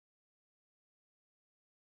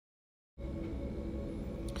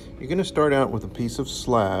You're going to start out with a piece of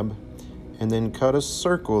slab and then cut a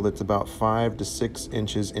circle that's about 5 to 6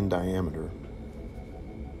 inches in diameter.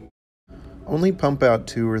 Only pump out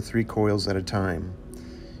 2 or 3 coils at a time.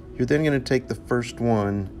 You're then going to take the first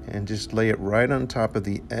one and just lay it right on top of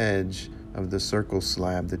the edge of the circle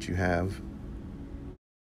slab that you have.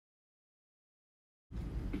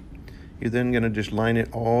 You're then going to just line it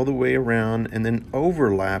all the way around and then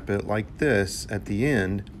overlap it like this at the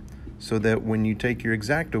end, so that when you take your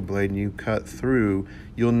X-Acto blade and you cut through,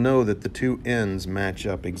 you'll know that the two ends match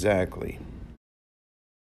up exactly.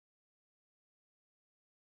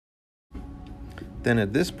 Then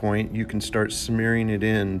at this point, you can start smearing it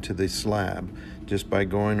into the slab just by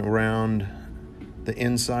going around the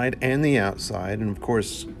inside and the outside, and of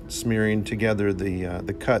course smearing together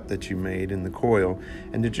the cut that you made in the coil,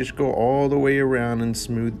 and to just go all the way around and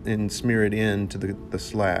smear it into the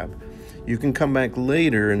slab. You can come back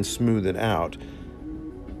later and smooth it out,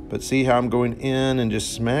 but see how I'm going in and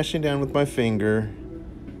just smashing down with my finger.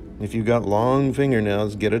 If you've got long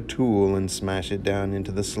fingernails, get a tool and smash it down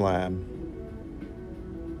into the slab.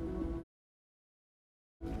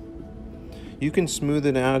 You can smooth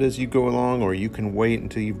it out as you go along, or you can wait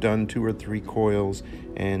until you've done 2 or 3 coils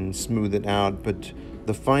and smooth it out, but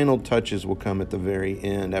the final touches will come at the very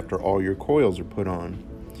end after all your coils are put on.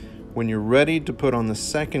 When you're ready to put on the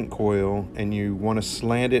second coil and you want to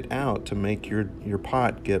slant it out to make your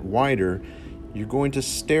pot get wider, you're going to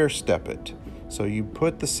stair step it. So you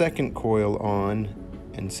put the second coil on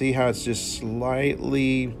and see how it's just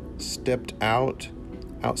slightly stepped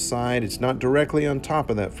outside. It's not directly on top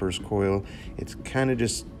of that first coil. It's kind of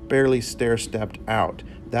just barely stair stepped out.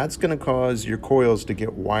 That's going to cause your coils to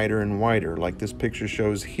get wider and wider, like this picture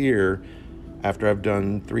shows here after I've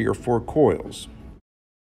done 3 or 4 coils.